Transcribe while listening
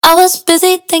I was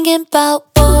busy thinking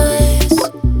about boys.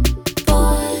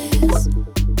 I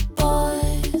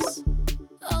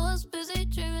was busy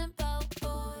dreaming about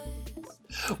boys.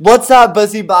 What's up,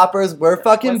 Bussy Boppers? We're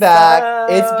fucking What's back.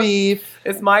 up? It's Beef.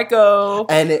 It's Maiko.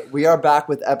 And we are back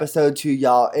with episode 2,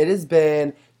 y'all. It has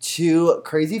been 2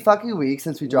 crazy fucking weeks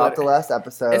since we dropped the last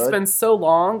episode. It's been so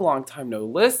long time no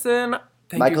listen.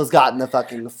 Michael's gotten the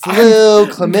fucking flu,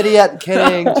 chlamydia,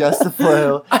 kidding, just the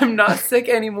flu. I'm not sick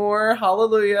anymore.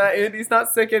 Hallelujah. Andy's not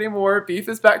sick anymore. Beef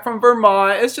is back from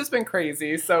Vermont. It's just been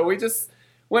crazy. So we just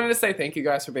wanted to say thank you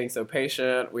guys for being so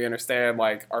patient. We understand,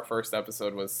 like, our first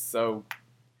episode was so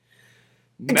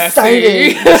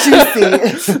messy.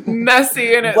 Juicy.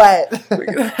 Messy. And Wet.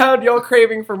 had y'all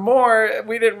craving for more.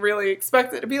 We didn't really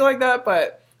expect it to be like that,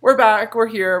 but we're back. We're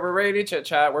here. We're ready to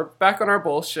chit-chat. We're back on our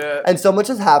bullshit. And so much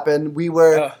has happened. We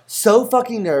were so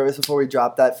fucking nervous before we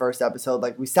dropped that first episode.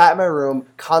 Like, we sat in my room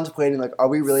contemplating, like, are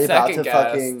we really about to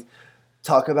fucking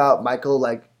talk about Michael,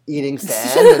 like, eating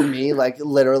sand and me, like,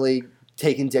 literally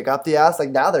taking dick up the ass?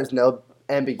 Like, now there's no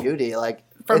ambiguity. Like,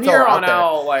 from here on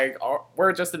out, like,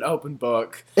 we're just an open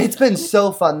book. It's been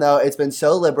so fun, though. It's been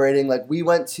so liberating. Like, we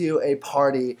went to a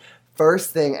party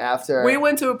first thing after. We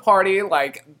went to a party,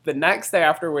 like, the next day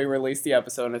after we released the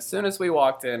episode, and as soon as we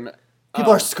walked in,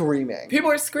 people are screaming. People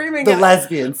are screaming. The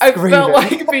lesbians screaming. I felt like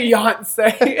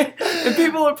Beyonce. And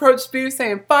people approached me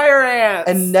saying, "Fire ants!"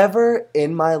 And never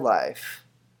in my life,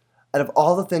 out of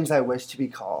all the things I wish to be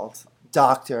called,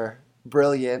 doctor,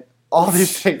 brilliant, all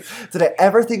these things, did I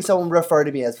ever think someone would refer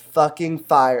to me as fucking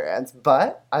fire ants.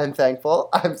 But I'm thankful.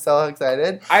 I'm so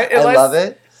excited. I love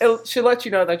it. It should let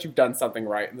you know that you've done something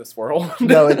right in this world.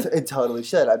 No, it totally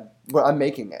should. I'm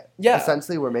making it. Yeah.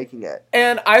 Essentially, we're making it.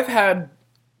 And I've had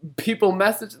people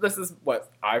message, this is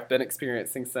what I've been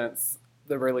experiencing since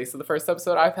the release of the first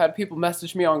episode. I've had people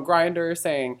message me on Grindr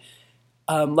saying,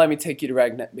 let me take you to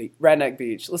Redneck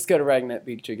Beach. Let's go to Redneck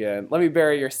Beach again. Let me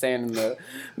bury your face in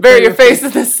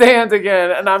the sand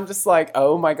again. And I'm just like,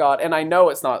 oh my God. And I know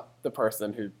it's not the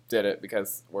person who did it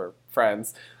because we're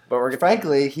friends. But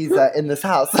frankly, he's in this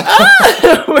house.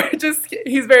 It's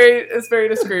very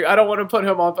discreet. I don't want to put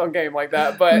him on game like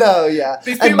that. But no, yeah.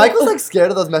 And Michael's like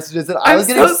scared of those messages, and I was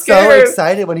getting so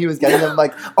excited when he was getting them.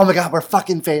 Like, oh my God, we're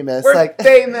fucking famous. We're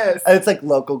famous. And it's like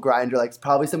local Grindr, like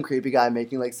probably some creepy guy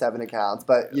making like 7 accounts.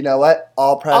 But you know what?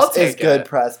 All press is good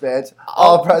press, bitch.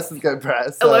 All press is good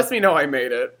press. So. It lets me know I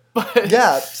made it. But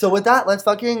yeah, so with that, let's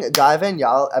fucking dive in,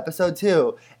 y'all. Episode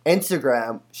 2,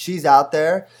 Instagram. She's out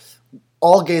there.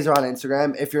 All gays are on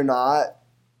Instagram. If you're not,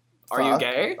 are you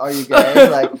gay? Are you gay?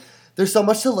 Like, there's so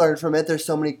much to learn from it. There's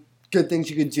so many good things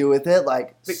you can do with it,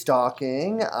 like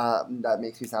stalking. That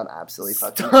makes me sound absolutely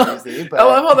fucking crazy. But I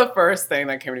love how the first thing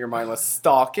that came to your mind was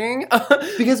stalking.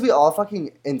 Because we all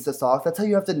fucking Insta-stalk. That's how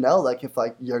you have to know, like, if,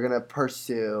 like, you're going to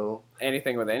pursue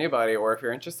anything with anybody or if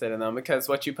you're interested in them. Because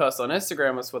what you post on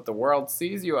Instagram is what the world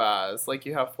sees you as. Like,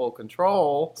 you have full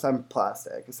control. Some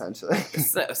plastic, essentially.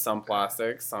 Some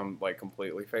plastic, some, like,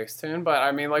 completely Facetune. But,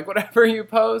 I mean, like, whatever you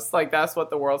post, like, that's what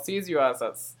the world sees you as.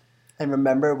 And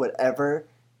remember, whatever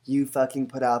you fucking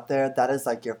put out there, that is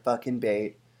like your fucking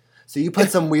bait. So you put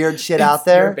some weird shit out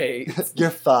there, your bait. You're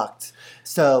fucked.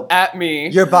 So at me.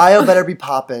 Your bio better be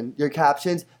popping. Your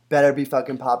captions better be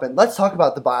fucking popping. Let's talk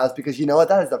about the bios, because you know what?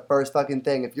 That is the first fucking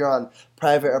thing. If you're on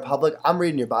private or public, I'm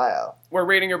reading your bio. We're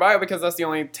reading your bio because that's the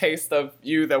only taste of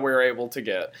you that we're able to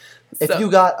get. If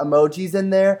you got emojis in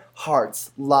there,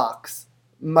 hearts, locks,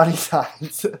 money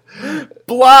signs.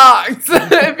 Blocked!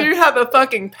 If you have a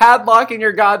fucking padlock in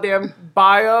your goddamn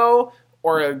bio,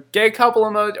 or a gay couple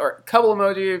emoji, or couple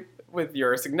emoji with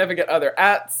your significant other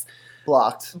ats.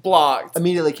 Blocked.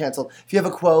 Immediately canceled. If you have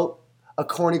a quote, a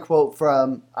corny quote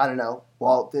from, I don't know,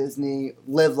 Walt Disney,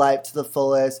 live life to the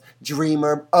fullest,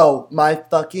 dreamer. Oh, my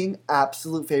fucking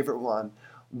absolute favorite one,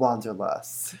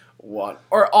 Wanderlust.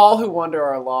 Or all who wander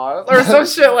are lost, or some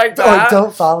shit like that. Or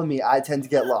don't follow me, I tend to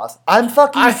get lost. I'm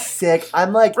fucking sick.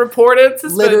 I'm like reported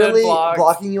suspended, literally blocked.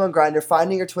 Blocking you on Grindr,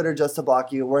 finding your Twitter just to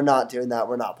block you. We're not doing that.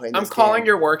 We're not playing this I'm calling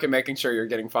your work and making sure you're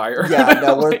getting fired. Yeah,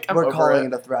 no, like, we're calling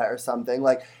it a threat or something.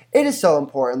 Like, it is so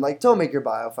important. Like, don't make your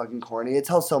bio fucking corny. It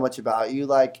tells so much about you.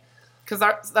 Like, because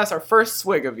that's our first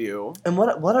swig of you. And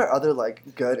what are other,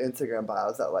 like, good Instagram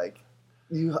bios that, like,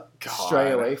 you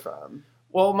stray away from?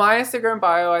 Well, my Instagram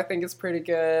bio, I think, is pretty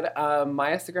good.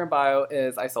 My Instagram bio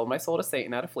is, I sold my soul to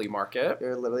Satan at a flea market.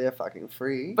 You're literally a fucking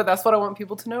freak. But that's what I want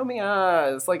people to know me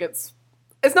as. Like, it's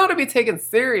not to be taken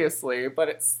seriously, but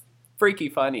it's freaky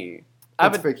funny.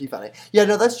 It's freaky funny. Yeah,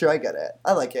 no, that's true. I get it.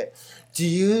 I like it. Do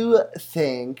you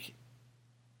think...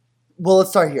 Well, let's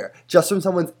start here. Just from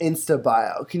someone's Insta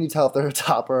bio, can you tell if they're a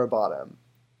top or a bottom?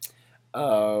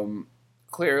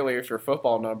 clearly, if your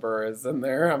football number is in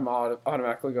there, I'm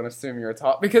automatically going to assume you're a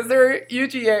top because they're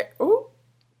UGA. Ooh,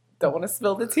 don't want to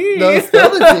spill the tea. No,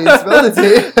 spill the tea. Spill the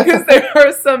tea. Because there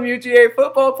are some UGA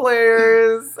football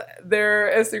players.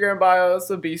 Their Instagram bios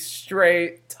would be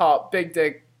straight top, big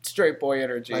dick, straight boy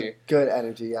energy. Like, good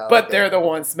energy, yeah. But they're the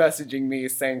ones messaging me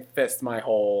saying "fist my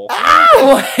hole."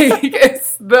 Like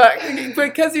it's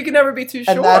because you can never be too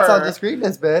sure. And that's on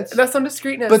discreetness, bitch. That's on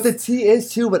discreetness. But the tea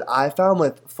is too. What I found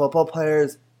with football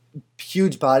players,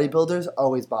 huge bodybuilders,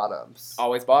 always bottoms.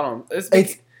 Always bottom.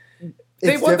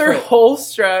 They want their whole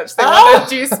stretch. They want that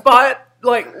G spot.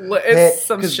 Like it's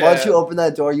some shit. Because once you open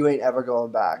that door, you ain't ever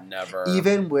going back. Never.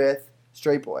 Even with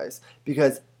straight boys,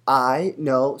 because I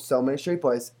know so many straight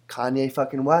boys. Kanye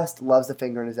fucking West loves a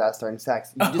finger in his ass during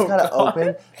sex. You just gotta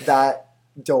open that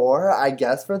door, I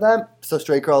guess, for them. So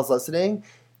straight girls listening,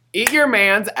 eat your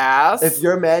man's ass. If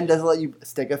your man doesn't let you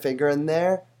stick a finger in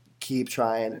there, keep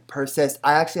trying. Persist.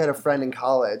 I actually had a friend in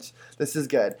college. This is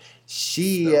good.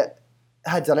 She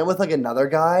had done it with like another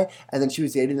guy, and then she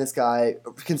was dating this guy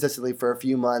consistently for a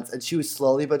few months, and she was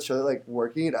slowly but surely like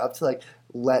working it up to like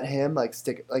let him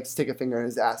stick a finger in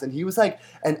his ass, and he was like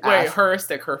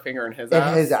stick her finger in his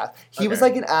ass. He was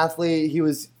like an athlete. He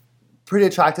was pretty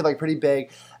attractive, like pretty big,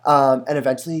 and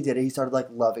eventually he did it. He started like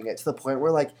loving it to the point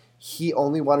where like he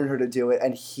only wanted her to do it,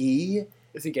 and he.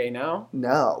 Is he gay now?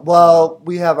 No. Well,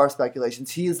 we have our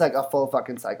speculations. He's like a full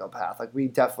fucking psychopath. Like we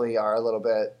definitely are a little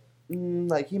bit.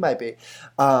 Like he might be.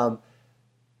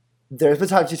 There's been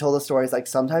times she told us stories like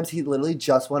sometimes he literally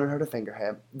just wanted her to finger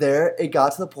him. It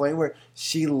got to the point where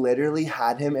she literally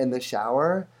had him in the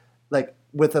shower, like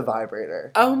with a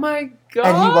vibrator. Oh my god!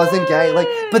 And he wasn't gay. Like,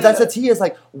 but that's the tea is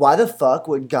like, why the fuck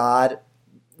would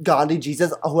Gandhi,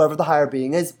 Jesus, whoever the higher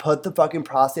being is, put the fucking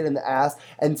prostate in the ass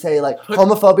and say like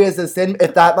homophobia is a sin?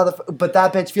 If that but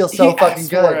that bitch feels so fucking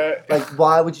good. Like,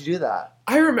 why would you do that?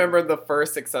 I remember the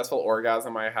first successful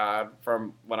orgasm I had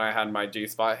from when I had my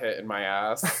G-spot hit in my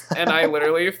ass. And I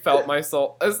literally felt my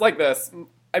soul. It's like this.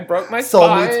 I broke my spine.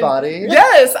 Soul meets body?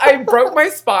 Yes! I broke my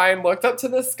spine, looked up to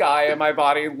the sky, and my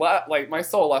body my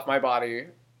soul left my body.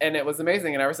 And it was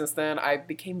amazing. And ever since then, I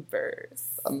became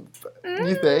verse.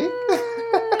 You think?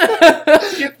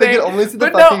 You think? They could only see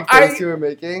the fucking face you were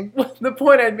making? The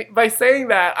point, by saying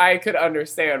that, I could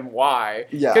understand why.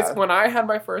 Yeah. Because when I had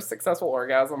my first successful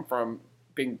orgasm from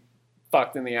being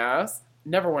fucked in the ass,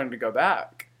 never wanted to go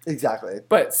back. Exactly.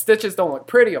 But stitches don't look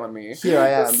pretty on me. Here I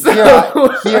am.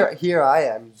 So... Here I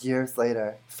am, years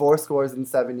later.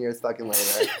 7 years fucking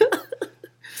later.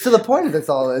 So the point of this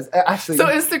all is, actually,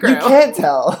 Instagram. You can't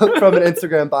tell from an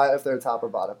Instagram bio if they're top or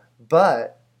bottom.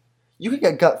 But you can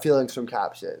get gut feelings from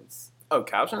captions. Oh,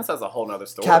 captions has a whole nother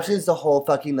story. Captions is a whole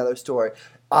fucking nother story.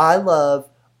 I love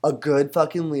a good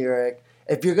fucking lyric.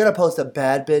 If you're going to post a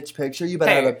bad bitch picture, you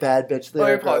better have a bad bitch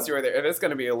lyric. Let me pause you right there. If it's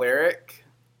going to be a lyric,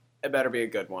 it better be a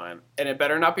good one. And it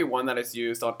better not be one that is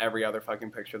used on every other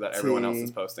fucking picture that everyone else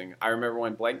is posting. I remember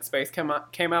when Blank Space came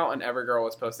out and every girl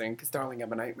was posting, because darling,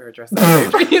 I'm a nightmare dressed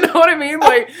up. You know what I mean?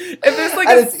 Like, if there's like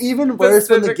and it's even worse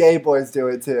when the gay boys do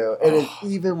it too. It is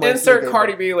even worse. Insert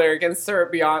Cardi B lyric,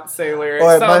 insert Beyonce lyric.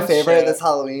 Or my favorite this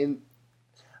Halloween,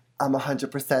 I'm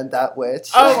 100% that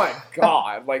witch. Oh my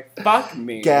god, like, fuck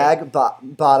me. Gag,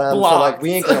 bottom, Blocked. so like,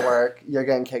 we ain't gonna work. You're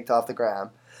getting kicked off the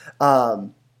gram.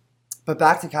 But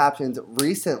back to captions,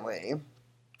 recently,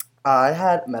 I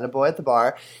had met a boy at the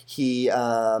bar. He,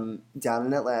 down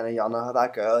in Atlanta, y'all know how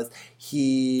that goes.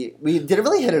 We didn't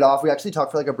really hit it off. We actually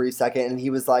talked for like a brief second, and he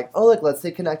was like, oh, like, let's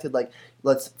stay connected. Like,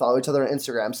 let's follow each other on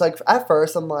Instagram. So, like, at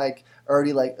first, I'm like,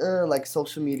 already like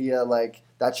social media, like,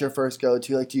 that's your first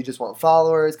go-to. Like, do you just want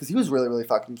followers? Because he was really, really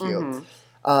fucking cute.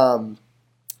 Mm-hmm.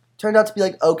 Turned out to be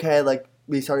like, okay, like,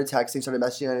 we started texting, started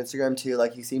messaging on Instagram too.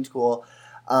 Like, he seemed cool.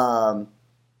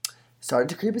 Started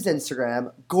to creep his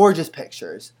Instagram. Gorgeous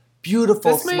pictures.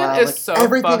 Beautiful this smile. Man is like, so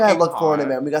everything I look hot. for in a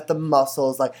man. We got the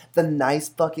muscles, like the nice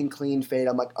fucking clean fade.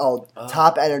 I'm like,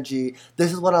 top energy.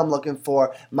 This is what I'm looking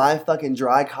for. My fucking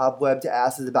dry cobwebbed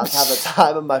ass is about to have the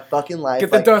time of my fucking life. Get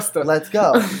the duster. Let's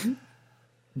go.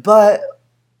 But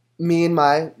me and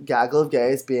my gaggle of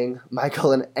gays, being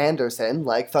Michael and Anderson,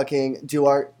 like fucking do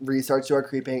our research, do our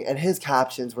creeping, and his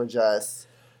captions were just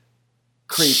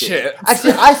creepy. Shit.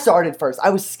 Actually, I started first. I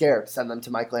was scared to send them to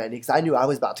Michael and Andy because I knew I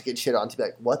was about to get shit on to be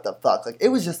like, what the fuck? Like, it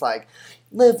was just like,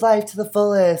 live life to the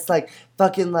fullest. Like,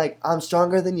 fucking, like, I'm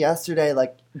stronger than yesterday.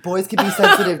 Like, boys can be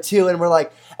sensitive too. And we're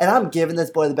like, and I'm giving this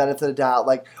boy the benefit of the doubt.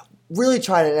 Like, really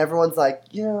trying it. And everyone's like,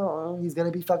 you know, he's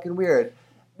going to be fucking weird.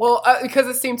 Well, because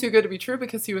it seemed too good to be true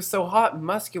because he was so hot and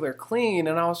muscular, clean.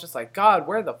 And I was just like, God,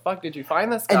 where the fuck did you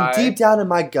find this guy? And deep down in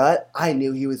my gut, I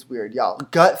knew he was weird, y'all.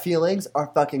 Gut feelings are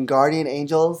fucking guardian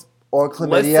angels or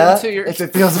chlamydia. If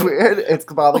it feels weird, it's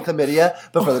probably chlamydia.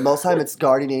 But for the most time, it's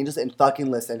guardian angels, and fucking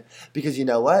listen. Because you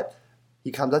know what?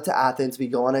 He comes up to Athens. We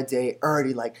go on a date.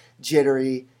 Already like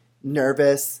jittery,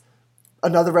 nervous.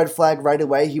 Another red flag right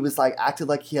away. He was like acted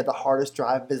like he had the hardest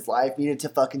drive of his life. Needed to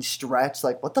fucking stretch.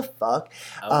 Like what the fuck?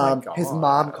 Oh my God. His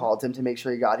mom called him to make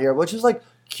sure he got here, which was like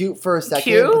cute for a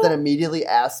second, but then immediately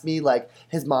asked me, like,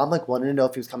 his mom, like, wanted to know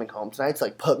if he was coming home tonight, so,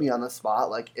 like, put me on the spot,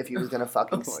 like, if he was gonna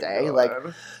fucking stay. God. Like,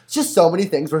 just so many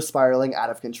things were spiraling out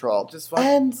of control.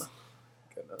 And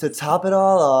to top it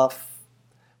all off,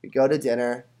 we go to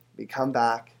dinner, we come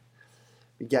back,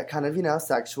 we get kind of, you know,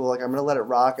 sexual. Like, I'm gonna let it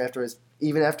rock after his,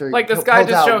 even after like, he this guy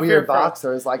just out weird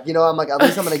boxers. Like, you know, I'm like, at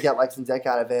least I'm gonna get, like, some dick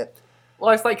out of it. Well,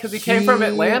 it's like because he came from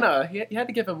Atlanta. He had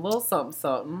to give him a little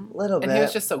something. Little bit. And he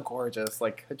was just so gorgeous.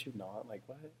 Like, could you not? Like,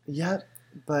 what? Yep.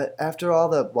 But after all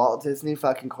the Walt Disney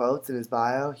fucking quotes in his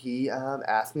bio, he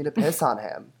asked me to piss on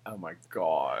him. Oh my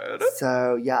God.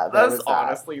 So, yeah, that's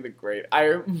honestly the great.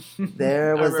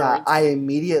 There was that. I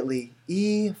immediately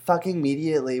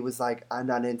was like, I'm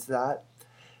not into that.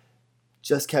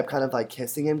 Just kept kind of like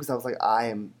kissing him because I was like, I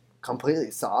am completely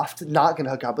soft, not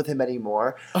gonna hook up with him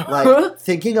anymore. Like,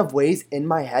 thinking of ways in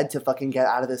my head to fucking get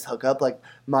out of this hookup. Like,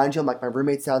 mind you, I'm like, my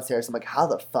roommate's downstairs. I'm like, how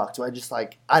the fuck do I just,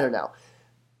 like, I don't know.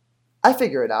 I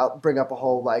figure it out, bring up a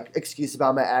whole, like, excuse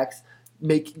about my ex,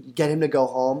 get him to go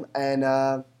home, and,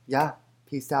 yeah,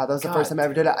 peace out. That was the first time I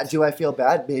ever did it. Do I feel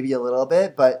bad? Maybe a little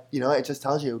bit, but, you know, it just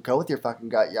tells you, go with your fucking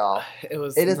gut, y'all. It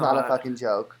is not a fucking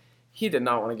joke. He did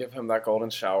not want to give him that golden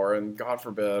shower, and God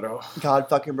forbid. Oh. God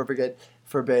fucking forbid.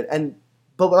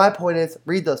 But my point is,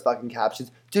 read those fucking captions.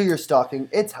 Do your stalking.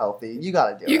 It's healthy. You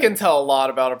gotta do it. You can tell a lot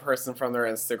about a person from their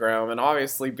Instagram, and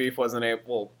obviously Beef wasn't able.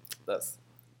 Well, let's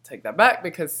take that back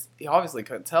because he obviously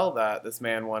couldn't tell that this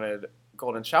man wanted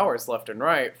golden showers left and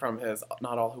right from his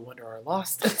 "Not All Who Wonder Are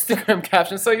Lost" Instagram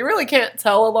caption. So you really can't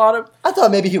tell a lot of. I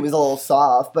thought maybe he was a little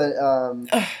soft, but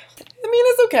I mean,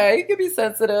 it's okay. You can be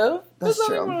sensitive. That's There's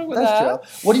true. nothing wrong with That's that.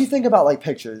 true. What do you think about, like,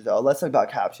 pictures, though? Let's talk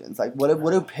about captions. Like, what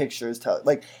do pictures tell?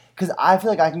 Like, because I feel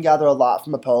like I can gather a lot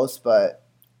from a post, but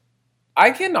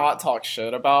I cannot talk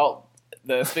shit about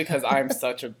this because I'm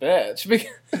such a bitch.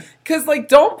 Because, like,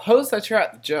 don't post that you're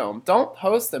at the gym. Don't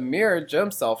post a mirror gym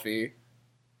selfie.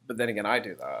 But then again, I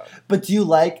do that. But do you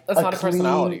like that's not a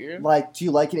personality? Like, do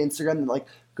you like an Instagram that, like,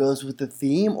 goes with the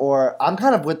theme? Or I'm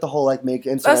kind of with the whole, like, make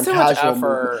Instagram that's too casual much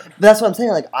effort. movement. That's what I'm saying.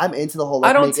 Like, I'm into the whole,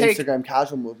 like, make Instagram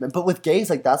casual movement. But with gays,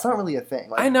 like, that's not really a thing.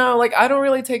 Like, I know. Like, I don't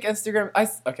really take Instagram. I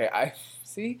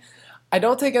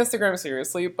don't take Instagram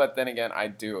seriously, but then again, I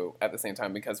do at the same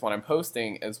time because what I'm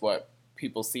posting is what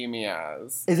people see me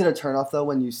as. Is it a turnoff though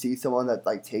when you see someone that,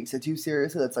 like, takes it too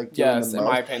seriously? That's like doing yes, the in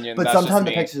most? my opinion. But that's sometimes just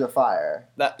the pictures are fire.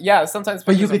 Sometimes.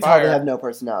 But you could tell they have no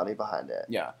personality behind it.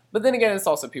 Yeah, but then again, it's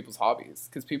also people's hobbies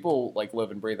because people, like,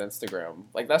 live and breathe Instagram.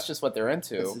 Like, that's just what they're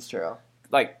into. This is true.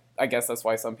 Like, I guess that's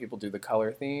why some people do the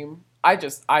color theme. I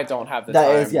don't have the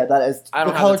time. That is. I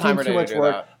don't have the time or day to do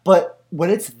that. But when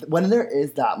there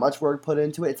is that much work put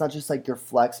into it, it's not just like your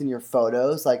flex and your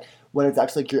photos. Like, when it's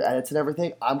actually like your edits and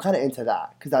everything, I'm kind of into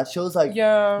that because that shows like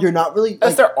you're not really.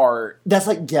 That's their art. That's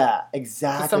like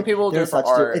exactly. Some people do for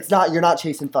art. It's not. You're not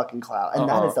chasing fucking clout, and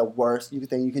that is the worst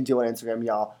thing you can do on Instagram,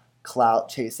 y'all. Clout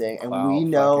chasing, and we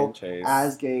know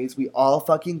as gays, we all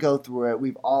fucking go through it.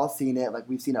 We've all seen it. Like,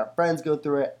 we've seen our friends go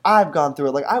through it. I've gone through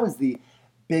it. Like, I was the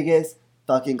biggest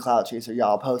fucking clout chaser,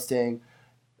 y'all, posting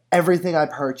everything I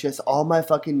purchased, all my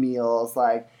fucking meals,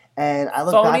 like, and I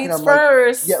look back and I'm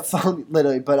first. like, phone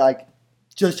literally, but like,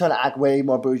 just trying to act way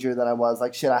more bougier than I was.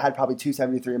 Like, shit, I had probably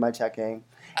 $273 in my checking.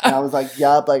 And I was like,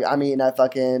 yup, like, I'm eating at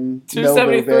fucking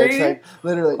 $273? Like,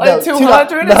 literally. Like, no,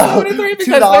 $273?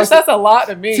 Because that's a lot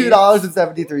to me.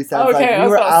 $2.73. Okay, like, we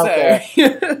were out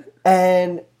there.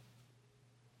 And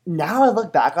now I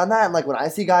look back on that, and, like, when I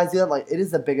see guys do that, like, it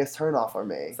is the biggest turnoff for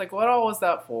me. It's like, what all was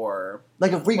that for?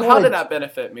 Like, if we go how did that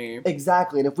benefit me?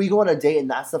 Exactly. And if we go on a date and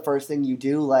that's the first thing you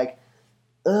do, like,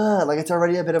 like, it's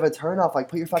already a bit of a turnoff. Like,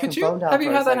 put your fucking phone down. Have you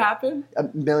had that happen?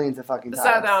 Millions of fucking times.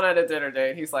 Sat down at a dinner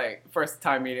date. He's like, first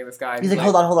time meeting this guy. He's like,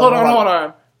 hold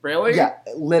on. Really? Yeah,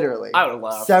 literally. I would have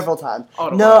laughed. Several times.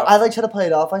 I like try to play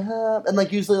it off like, and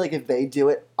like usually like if they do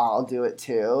it, I'll do it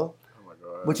too. Oh my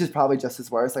god. Which is probably just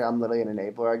as worse. Like, I'm literally an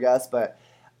enabler, I guess. But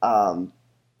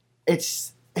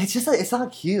it's just like, it's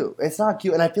not cute. It's not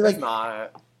cute, and I feel like it's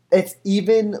not. It's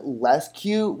even less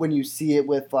cute when you see it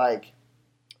with like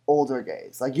older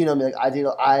gays. Like, you know what I mean?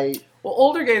 Like, well,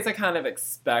 older gays, I kind of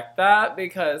expect that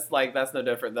because, like, that's no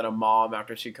different than a mom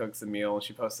after she cooks a meal and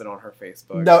she posts it on her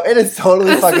Facebook. No, it is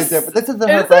totally fucking different. This isn't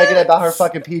her bragging about her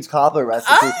fucking peach cobbler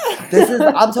recipe.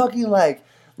 I'm talking like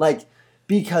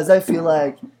Because I feel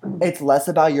like it's less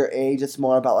about your age, it's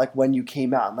more about like when you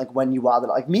came out and like when you wilded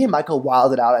out. Like me and Michael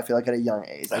wilded out, I feel like at a young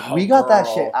age. Like we got that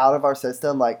shit out of our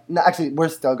system. Like no, actually we're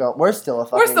still going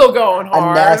hard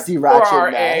a nasty ratchet for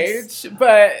our mess. age,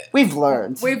 but we've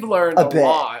learned a bit.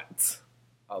 lot.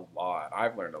 A lot.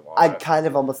 I've learned a lot. I'd kind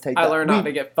of almost take that. I learned not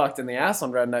to get fucked in the ass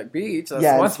on Redneck Beach. That's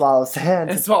and swallow sand.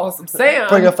 And swallow some sand.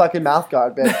 Bring a fucking mouth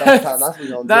guard, bitch. That's what we're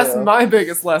gonna do. That's my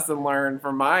biggest lesson learned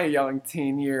from my young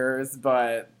teen years,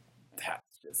 but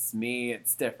that's just me.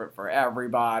 It's different for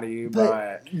everybody.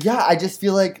 But yeah, I just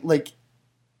feel like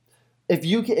if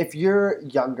you're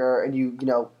younger and you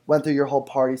went through your whole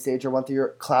party stage or went through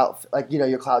your clout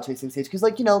your clout chasing stage, because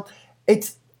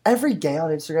it's every gay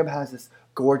on Instagram has this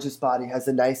gorgeous body, has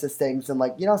the nicest things, and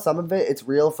some of it it's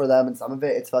real for them and some of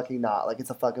it it's fucking not. Like it's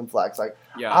a fucking flex.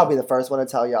 I'll be the first one to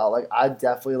tell y'all, I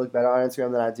definitely look better on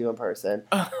Instagram than I do in person.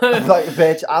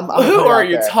 Bitch, I'm who are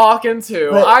you talking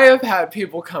to? But I have had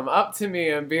people come up to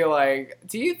me and be like,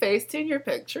 do you FaceTune your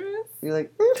pictures? You're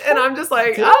like, and I'm just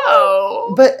like,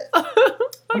 oh. But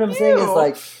what I'm saying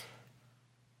is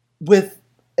with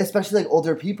especially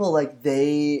older people,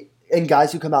 and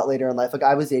guys who come out later in life,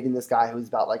 I was dating this guy who was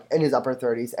about in his upper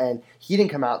 30s, and he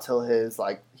didn't come out till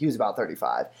he was about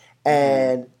 35.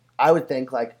 And I would think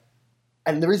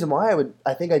and the reason why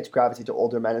I think I gravitate to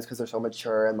older men is because they're so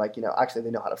mature and actually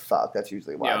they know how to fuck. That's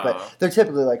usually why. Yeah. But they're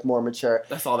typically more mature.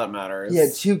 That's all that matters. He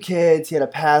had 2 kids. He had a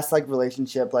past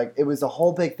relationship. It was a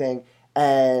whole big thing.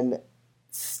 And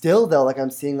still though, I'm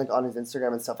seeing on his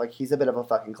Instagram and stuff, he's a bit of a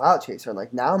fucking clout chaser,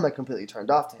 and now I'm completely turned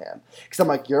off to him because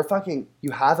I'm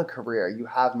you have a career, you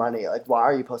have money, why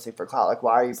are you posting for clout?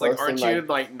 Why are you posting? Aren't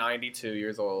you 92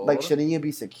 years old? Shouldn't you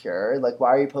be secure? Why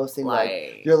are you posting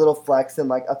your little flex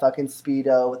in a fucking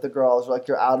Speedo with the girls, or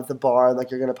you're out at the bar and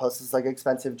you're gonna post this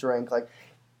expensive drink,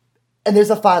 and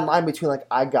there's a fine line between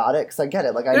I got it because I get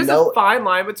it. There's a fine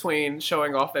line between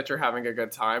showing off that you're having a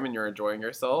good time and you're enjoying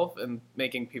yourself and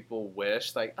making people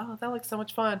wish oh, that looks so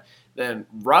much fun, than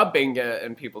rubbing it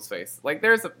in people's face.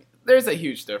 There's a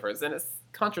huge difference, and it's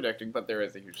contradicting, but there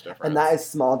is a huge difference. And that is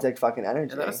small dick fucking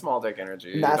energy. And that is small dick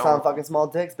energy. And that's on fucking small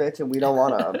dicks, bitch, and we don't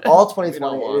want them. All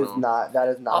 2020 is not. That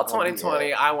is not. All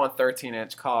 2020, I want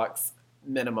 13-inch cocks.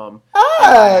 Minimum.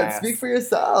 Speak for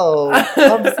yourself.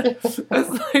 It's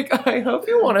I hope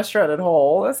you want a shredded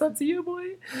hole. That's up to you,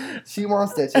 boy. She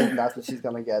wants stitches, and that's what she's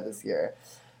gonna get this year.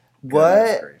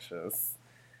 Goodness gracious.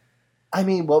 I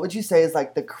mean, what would you say is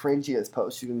the cringiest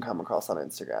post you can come across on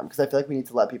Instagram? Because I feel we need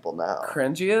to let people know.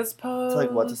 Cringiest post?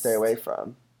 To what to stay away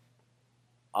from.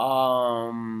 I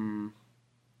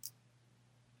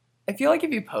feel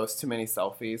if you post too many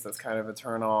selfies, that's kind of a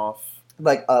turn off.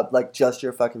 Just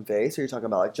your fucking face, or you're talking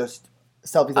about just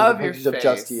selfies of pictures your of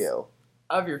just you?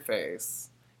 Of your face.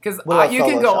 Because you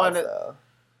can go on it.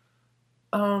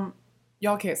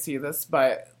 Y'all can't see this,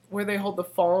 but where they hold the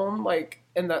phone,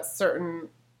 in that certain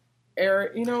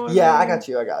area, you know what I mean? I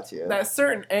got you. That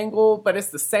certain angle, but it's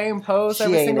the same pose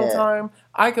every single time.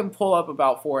 I can pull up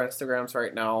about 4 Instagrams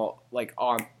right now,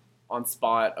 on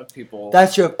spot of people.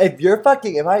 That's true. If I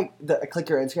click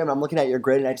your Instagram, I'm looking at your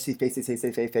grid and I just see face.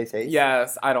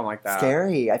 Yes, I don't like that.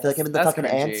 Scary. I feel I'm in the fucking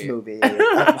cringy. Ants movie. Why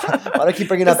do I keep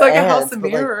bringing up ants? It's a house of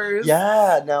mirrors.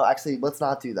 No, actually, let's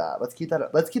not do that. Let's keep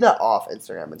that off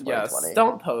Instagram in 2020. Yes,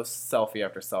 don't post selfie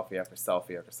after selfie after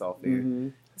selfie after selfie. Mm-hmm.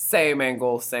 Same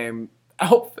angle, same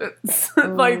outfits.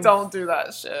 Don't do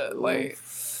that shit.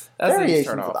 That's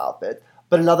variations of outfit.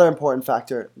 But another important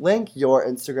factor, link your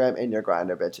Instagram in your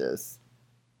Grindr, bitches.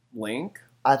 Link?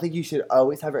 I think you should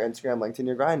always have your Instagram linked in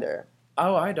your Grindr.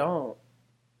 Oh, I don't.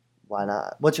 Why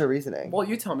not? What's your reasening? Well,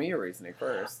 you tell me your reasoning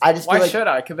first. Why should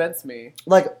I? Convince me.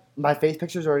 My face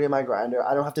picture's already in my Grindr.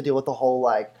 I don't have to deal with the whole,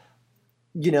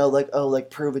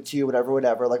 prove it to you, whatever.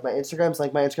 My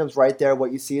Instagram's right there.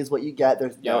 What you see is what you get.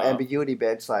 There's no ambiguity,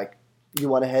 bitch. You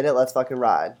want to hit it? Let's fucking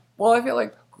ride. Well, I feel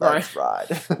let's ride.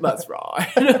 Let's ride.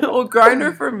 Well,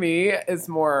 Grindr for me is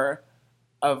more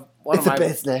of it's a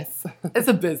business. It's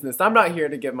a business. I'm not here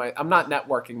to I'm not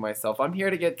networking myself. I'm here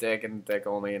to get dick and dick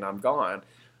only, and I'm gone.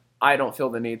 I don't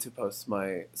feel the need to post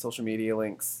my social media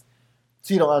links.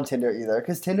 So you don't on Tinder either?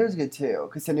 Because Tinder's good too.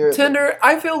 Because Tinder,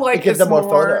 I feel it gives them more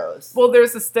photos. Well,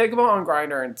 there's a stigma on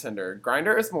Grindr and Tinder.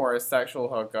 Grindr is more sexual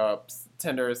hookups.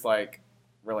 Tinder is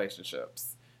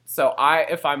relationships. So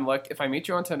if I meet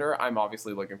you on Tinder, I'm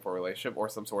obviously looking for a relationship or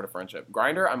some sort of friendship.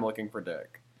 Grindr, I'm looking for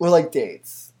dick. Or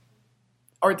dates.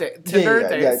 Or Tinder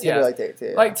dates. Tinder like dates.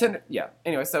 Yeah. Like Tinder. Yeah.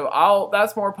 Anyway, so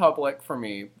that's more public for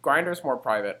me. Grindr's more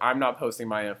private. I'm not posting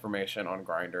my information on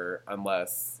Grindr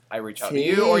unless I reach out to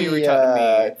you or you reach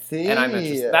out to me. And I'm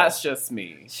interested. That's just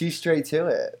me. She's straight to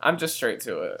it. I'm just straight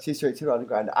to it. She's straight to it on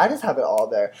Grindr. I just have it all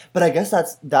there. But I guess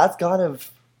that's kind of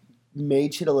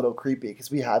made shit a little creepy because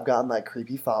we have gotten like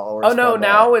creepy followers. Oh no,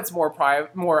 now it's more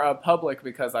private, more public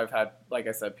because I've had, like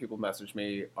I said, people message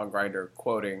me on Grindr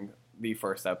quoting the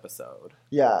first episode.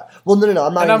 Yeah. Well, no.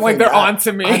 I'm not. And I'm like, they're on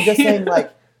to me. I'm just saying,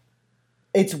 like,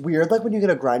 it's weird, like when you get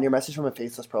a Grindr message from a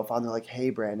faceless profile and they're like, "Hey,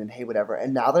 Brandon, hey, whatever."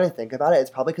 And now that I think about it, it's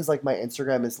probably because like my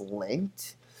Instagram is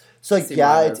linked. So like,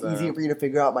 yeah, it's easy for you to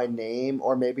figure out my name,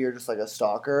 or maybe you're just like a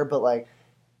stalker. But like,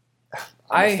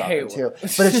 I hate too.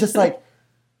 But it's just like.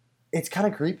 It's kind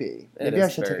of creepy. Maybe I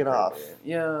should take it off.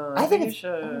 Yeah, I think you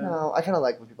should. I don't know. I kind of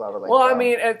like when people have a like. Well, I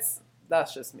mean, that's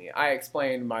just me. I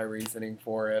explained my reasoning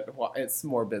for it. Well, it's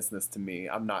more business to me.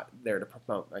 I'm not there to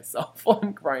promote myself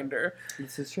on Grindr.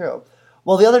 This is true.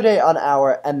 Well, the other day on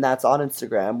and that's on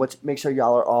Instagram, which make sure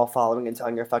y'all are all following and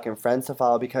telling your fucking friends to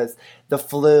follow because the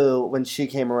flu, when she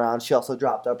came around, she also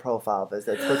dropped our profile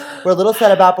visits, which we're a little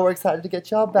sad about, but we're excited to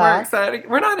get y'all back. We're excited.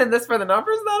 We're not in this for the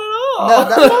numbers, not at all. No,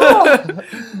 not at all.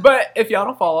 But if y'all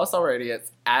don't follow us already,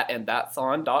 it's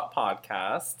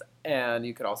 @andthat'son.podcast. And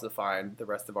you could also find the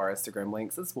rest of our Instagram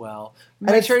links as well.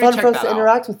 And it's fun for us to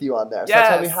interact with you on there. So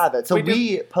that's why we have it. So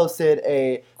we posted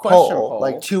a poll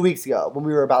like 2 weeks ago when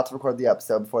we were about to record the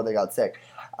episode before they got sick.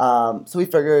 So we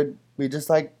figured we'd just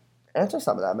like answer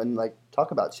some of them and like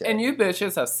talk about shit. And you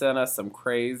bitches have sent us some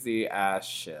crazy ass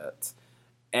shit.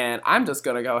 And I'm just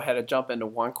going to go ahead and jump into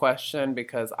one question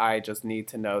because I just need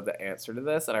to know the answer to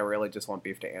this. And I really just want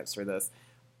Beef to answer this.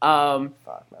 Fuck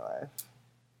my life.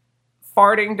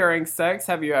 Farting during sex,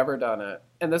 have you ever done it?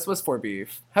 And this was for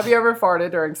Beef. Have you ever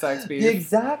farted during sex, Beef? The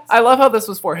exact. I love how this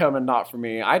was for him and not for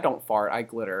me. I don't fart, I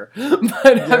glitter.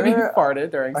 But have you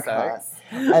farted during sex?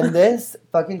 And this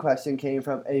fucking question came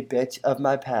from a bitch of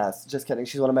my past. Just kidding.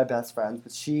 She's one of my best friends,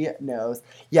 but she knows.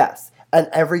 Yes, and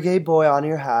every gay boy on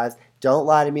here has. Don't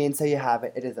lie to me and say you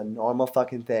haven't. It is a normal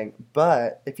fucking thing.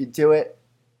 But if you do it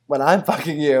when I'm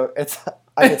fucking you,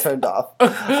 I get turned off.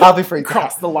 I'll be freaked out.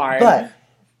 Cross the line. But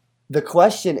the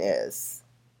question is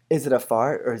it a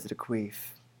fart or is it a queef?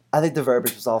 I think the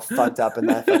verbiage was all fucked up in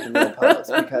that fucking little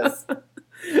post because...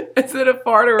 Is it a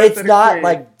fart or is it a queef? It's not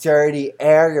like dirty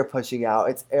air you're pushing out.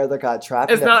 It's air that got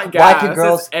trapped. It's not gas,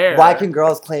 it's air. Why can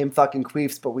girls claim fucking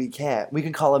queefs but we can't? We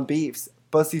can call them beefs.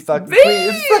 Bussy fucking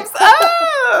queefs.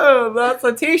 Oh, that's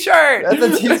a t-shirt. That's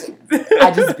a t-shirt.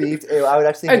 I just beefed. Ew, I would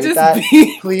actually hate that.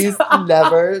 Beefed. Please,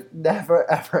 never,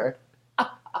 ever.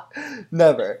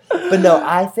 Never. But no,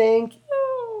 I think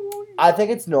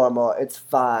it's normal. It's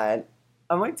fine.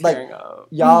 I'm like tearing up.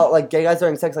 Y'all, like gay guys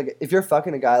during sex, like if you're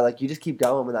fucking a guy, like you just keep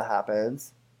going when that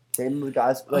happens. Same with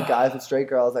guys, like guys with straight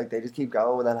girls, like they just keep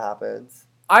going when that happens.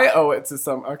 I owe it to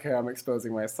some. Okay, I'm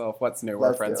exposing myself. What's new?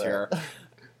 We're friends here.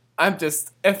 I'm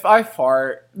just if I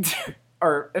fart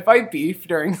or if I beef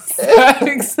during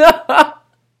sex.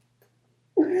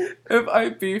 If I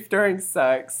beef during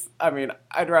sex, I mean,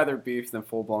 I'd rather beef than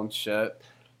full-blown shit.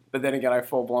 But then again, I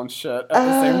full-blown shit at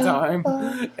the same time.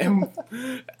 And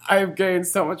I've gained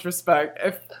so much respect.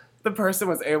 If the person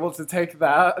was able to take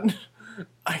that,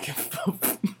 I can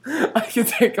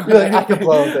take on anything. I can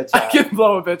blow a bitch up. I can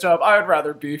blow a bitch up. I would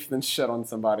rather beef than shit on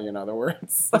somebody, in other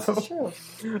words. So, this is true.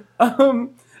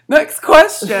 Next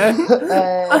question.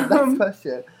 Next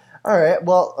question. All right,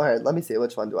 let me see.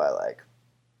 Which one do I like?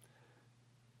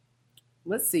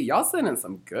 Let's see. Y'all sent in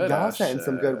some good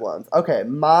ones. Okay,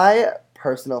 my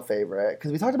personal favorite,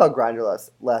 because we talked about Grindr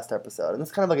last episode, and this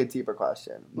is kind of like a deeper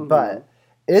question. Mm-hmm. But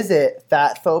is it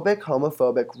fat-phobic,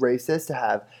 homophobic, racist to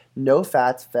have no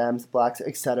fats, femmes, blacks,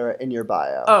 etc. in your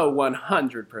bio? Oh,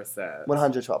 100%.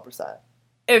 112%.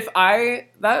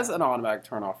 That is an automatic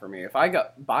turn off for me. If I go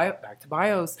back to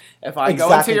bios, if I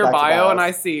go into your bio and I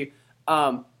see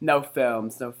no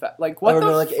films, no fat, like what the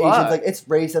like fuck? Asians, like it's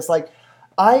racist,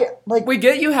 we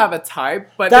get you have a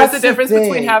type, but there's a difference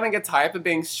between having a type and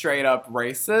being straight up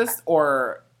racist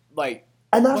or like.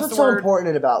 And that's what's so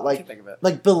important about like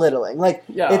belittling. Like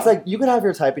it's like you could have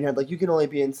your type in here, like you can only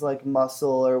be into like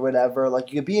muscle or whatever.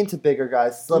 Like you could be into bigger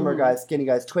guys, slimmer guys, skinny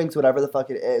guys, twinks, whatever the fuck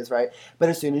it is, right? But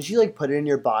as soon as you like put it in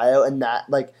your bio and that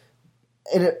like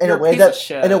in a way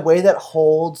that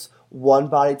holds one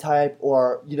body type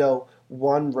or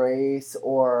one race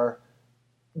or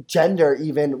gender,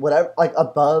 even whatever, like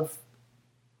above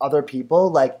other people,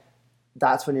 like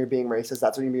that's when you're being racist.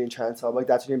 That's when you're being transphobic.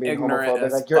 That's when you're being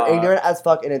homophobic. Like you're ignorant as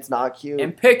fuck, and it's not cute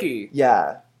and picky.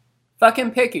 Yeah,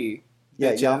 fucking picky.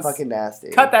 Yeah, y'all bitches. fucking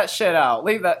nasty. Cut that shit out.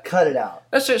 Leave that. Cut it out.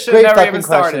 That shit should Great never fucking even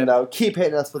question, started. though. Keep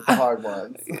hitting us with the hard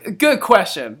ones. Good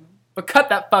question. But cut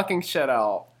that fucking shit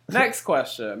out. Next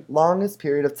question. Longest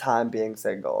period of time being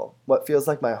single. What feels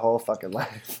like my whole fucking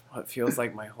life. What feels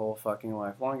like my whole fucking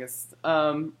life. Longest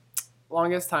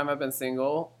time I've been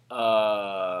single,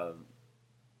 up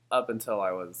until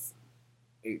I was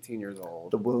 18 years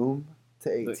old. The womb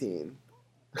to 18.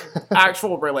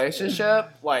 Actual relationship,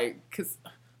 like, because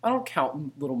I don't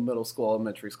count little middle school,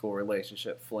 elementary school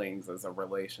relationship flings as a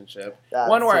relationship.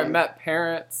 One where I met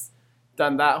parents,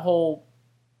 done that whole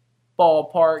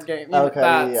ballpark game. Okay,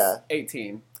 that's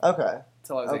 18. Okay.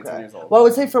 Till I was 18 years old. Well, I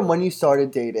would say from when you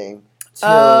started dating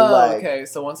to okay.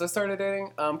 So once I started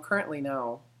dating, currently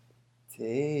now.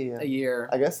 A year.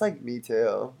 I guess like me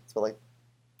too. It's been like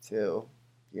 2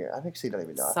 years. I actually don't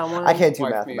even know. Someone I can't do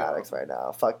wiped mathematics right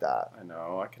now. Fuck that. I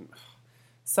know. I can.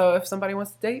 So if somebody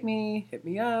wants to date me, hit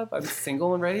me up. I'm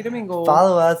single and ready to mingle.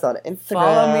 Follow us on Instagram.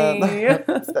 Follow me.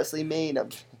 Especially me. No.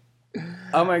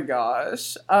 Oh my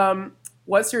gosh.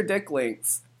 What's your dick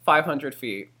length? 500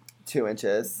 feet. 2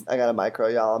 inches. I got a micro,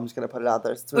 y'all. I'm just gonna put it out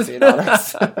there since we're being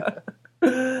honest.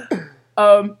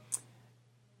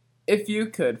 If you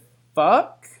could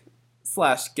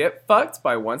fuck/get fucked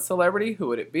by one celebrity, who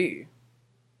would it be?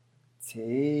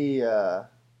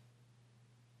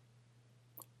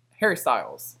 Harry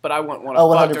Styles, but I wouldn't want to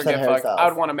fuck or get fucked. I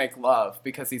would want to make love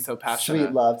because he's so passionate.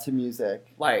 Sweet love to music.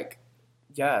 Like,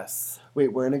 yes.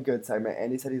 Wait, we're in a good segment.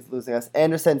 Andy said he's losing us.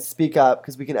 Anderson, speak up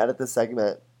because we can edit this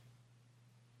segment.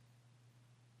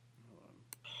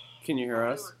 Can you hear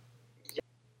us?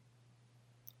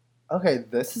 Okay,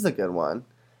 this is a good one.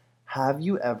 Have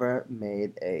you ever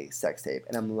made a sex tape?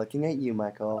 And I'm looking at you,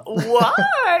 Michael.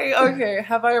 Why? Okay,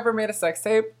 have I ever made a sex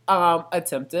tape?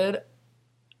 Attempted.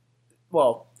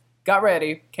 Well, got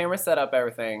ready, camera set up,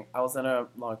 everything. I was in a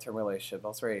long-term relationship. I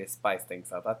was ready to spice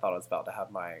things up. I thought I was about to have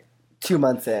my 2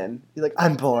 months in. You're like,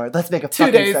 I'm bored. Let's make a 2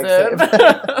 fucking days sex in.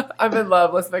 tape. I'm in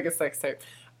love. Let's make a sex tape.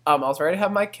 I was ready to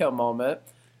have my kill moment.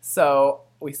 So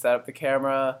we set up the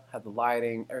camera, had the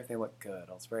lighting, everything looked good.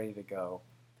 I was ready to go.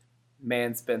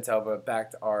 Man's bent over, back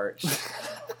to arch.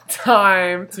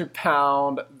 Time to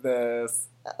pound this.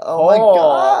 Oh my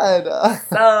God.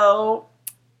 So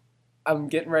I'm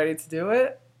getting ready to do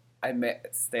it. I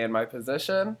stay in my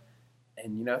position,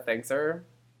 and things are.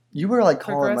 You were like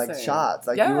calling like shots,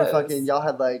 like you were fucking. Y'all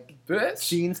had like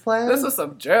scenes planned. This was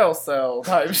some jail cell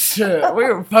type shit. We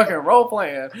were fucking role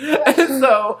playing, and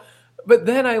so. But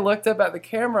then I looked up at the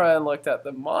camera and looked at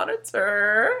the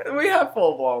monitor. We have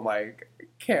full blown like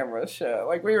camera shit.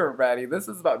 Like we were ready. This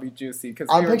is about to be juicy because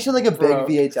I'm picturing like a big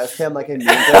VHS cam, like in Mean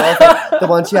Girls, like, the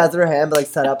one she has in her hand, but like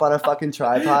set up on a fucking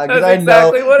tripod. Because I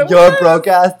know your broke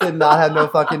ass did not have no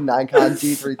fucking Nikon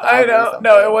G3000. I know.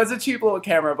 No, it was a cheap little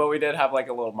camera, but we did have like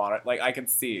a little monitor. Like I could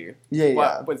see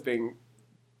what was being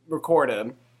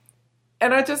recorded.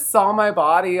 And I just saw my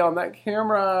body on that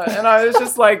camera, and I was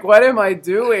just like, what am I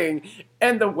doing?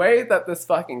 And the way that this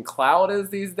fucking cloud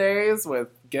is these days with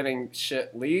getting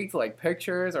shit leaked, like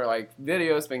pictures or like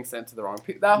videos being sent to the wrong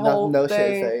people, that whole no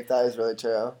thing. Shit safe. That is really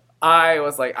true. I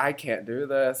was like, I can't do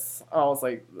this. I was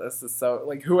like, this is so,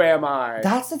 like, who am I?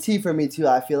 That's the tea for me, too.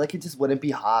 I feel like it just wouldn't be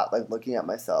hot, like, looking at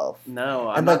myself. No,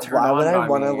 I'm and, not like, turned on why would I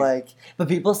want to, like, but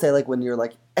people say, like, when you're,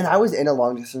 like, and I was in a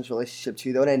long-distance relationship,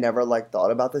 too, though, and I never, like, thought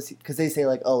about this, because they say,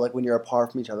 like, oh, like, when you're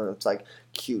apart from each other, it's, like,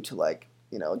 cute to, like,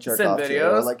 jerk send off videos?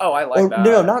 to. Or, like, oh, I like that.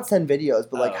 No, not send videos,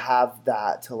 but, like, have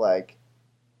that to, like,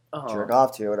 jerk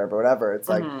off to, or whatever. It's,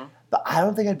 like... But I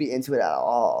don't think I'd be into it at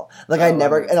all. Like, I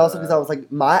never... And also because I was like,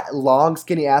 my long,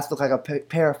 skinny ass looked like a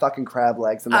pair of fucking crab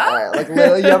legs in the air. Like,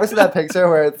 literally, you ever see that picture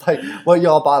where it's like, what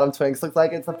y'all bottom twinks look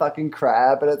like? It's a fucking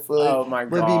crab, and it's like... Oh, my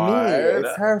God. Would be me.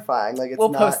 It's terrifying. Like, it's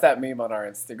we'll post that meme on our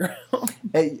Instagram.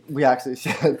 We actually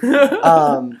should.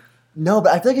 No,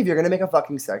 but I feel like if you're going to make a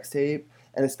fucking sex tape,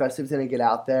 and especially if it's going to get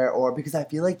out there, or... Because I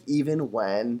feel like even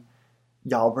when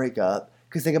y'all break up...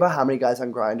 Because think about how many guys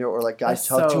on Grindr or like guys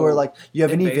talk to her like, you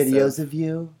have any videos of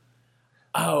you?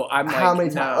 Oh, I'm like, how many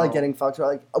times like getting fucked?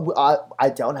 Like, I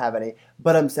don't have any,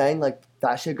 but I'm saying like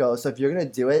that should go. So if you're gonna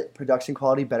do it, production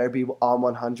quality better be on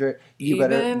 100. You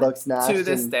better look snatched. To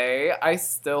this day, I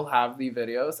still have the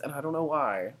videos, and I don't know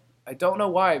why. I don't know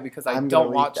why because I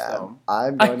don't watch them.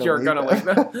 You're gonna leak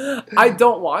them. I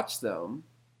don't watch them.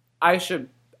 I should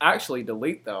actually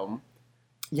delete them.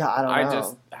 Yeah, I don't know. I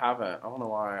just haven't. I don't know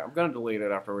why. I'm going to delete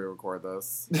it after we record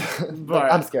this.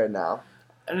 But I'm scared now.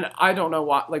 And I don't know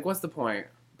why. Like, what's the point?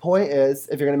 Point is,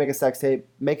 if you're going to make a sex tape,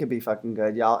 make it be fucking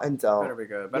good, y'all. And don't. Better be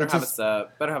good. Better have a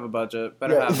set. Better have a budget.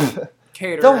 Better have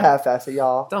catering. Don't half-ass it,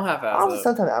 y'all. Don't half-ass it.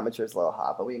 Sometimes amateur's a little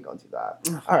hot, but we ain't going to do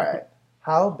that. All right.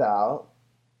 How about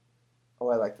Oh,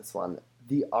 I like this one.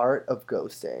 The art of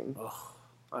ghosting.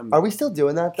 Ugh, Are we still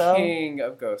doing that, though? King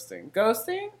of ghosting.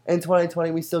 Ghosting? In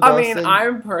 2020, we still ghosting? I mean,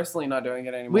 I'm personally not doing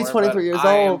it anymore. We're 23 years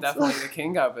I am old. definitely the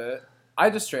king of it. I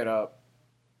just straight up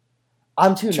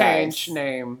I'm too change nice.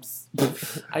 names.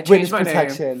 I Witness change my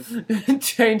protection. name.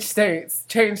 Change states.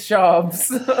 Change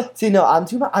jobs. See, no, I'm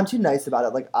too nice about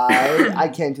it. Like,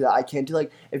 I can't do that. I can't do,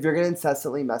 like, if you're going to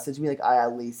incessantly message me, like, I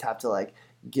at least have to, like,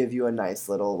 give you a nice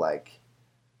little, like,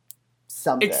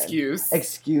 something.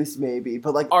 Excuse, maybe.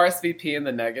 But, like... RSVP in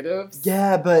the negatives?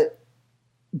 Yeah, but...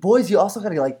 Boys, you also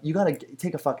gotta, like, you gotta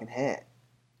take a fucking hint.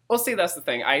 Well, see, that's the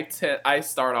thing. I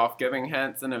start off giving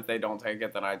hints, and if they don't take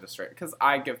it, then I just straight... Because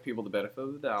I give people the benefit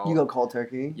of the doubt. You go cold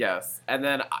turkey? Yes. And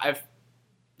then if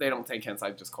they don't take hints,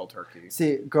 I just cold turkey.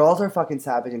 See, girls are fucking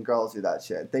savage, and girls do that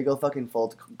shit. They go fucking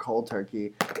full cold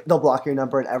turkey. They'll block your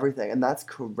number and everything, and that's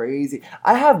crazy.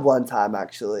 I have one time,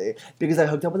 actually, because I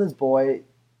hooked up with this boy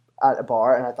at a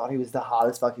bar, and I thought he was the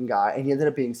hottest fucking guy, and he ended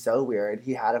up being so weird.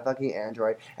 He had a fucking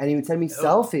Android, and he would send me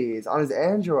selfies on his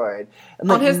Android. And,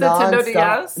 like, on his Nintendo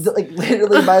DS? Like,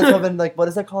 literally, might as well have been, like, what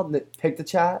is that called? Pick the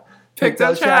chat?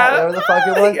 Picto chat, whatever the fuck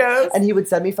it was. Yes. And he would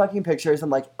send me fucking pictures,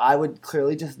 and, like, I would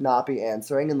clearly just not be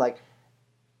answering, and, like,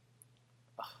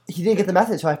 he didn't get the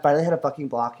message, so I finally had to fucking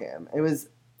block him. It was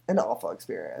an awful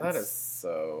experience. That is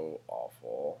so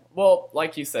awful. Well,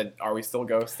 like you said, are we still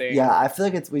ghosting? Yeah, I feel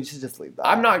like we should just leave that.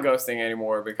 I'm not ghosting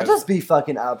anymore because... I'll just be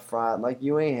fucking upfront. Like,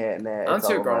 you ain't hitting it. I'm It's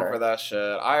too over. grown for that shit.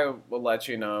 I will let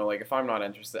you know, like, if I'm not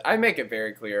interested. I make it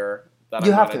very clear that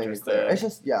You I'm have not to make it interested. clear. It's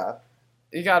just, yeah.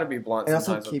 You gotta be blunt And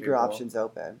sometimes also with keep your people. options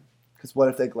open. Because what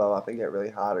if they glow up and get really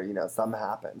hot, or, you know, something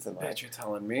happens. And, Bet like, you're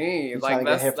telling me. You're trying Like,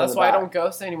 to get hit from that's the why I back. don't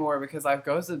ghost anymore, because I've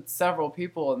ghosted several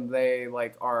people, and they,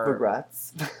 like, are...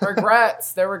 regrets.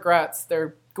 regrets. They're regrets.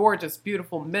 They're gorgeous,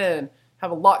 beautiful men, have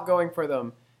a lot going for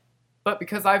them. But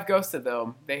because I've ghosted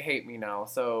them, they hate me now,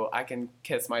 so I can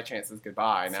kiss my chances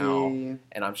goodbye now. See?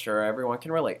 And I'm sure everyone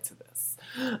can relate to this.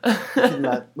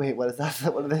 Wait, what is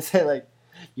that? What do they say? Like,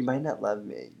 you might not love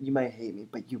me, you might hate me,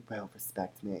 but you will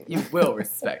respect me. You will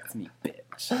respect me,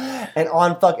 bitch.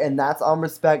 And that's on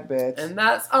respect, bitch. And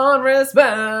that's on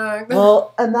respect.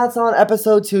 Well, and that's on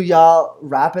episode 2, y'all.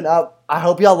 Wrapping up. I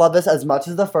hope y'all love this as much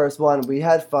as the first one. We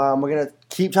had fun. We're gonna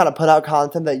keep trying to put out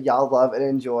content that y'all love and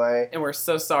enjoy. And we're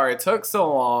so sorry it took so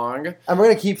long. And we're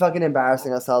gonna keep fucking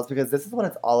embarrassing ourselves because this is what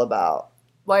it's all about.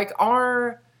 Like,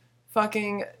 our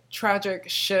fucking tragic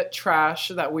shit trash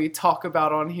that we talk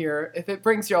about on here, if it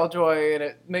brings y'all joy and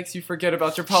it makes you forget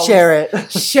about your problems, Share it.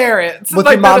 Share it. With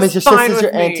Like, your that mommies, is your fine sisters, with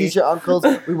your me. aunties, your uncles.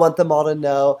 We want them all to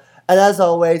know. And as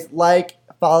always,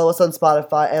 follow us on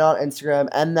Spotify and on Instagram,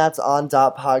 and that's on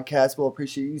 .podcast. We'll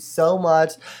appreciate you so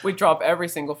much. We drop every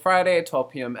single Friday at 12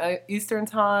 p.m. Eastern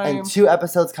Time. And 2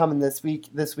 episodes coming this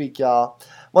week, y'all.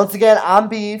 Once again, I'm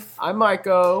Beef. I'm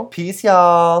Maiko. Peace,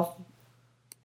 y'all.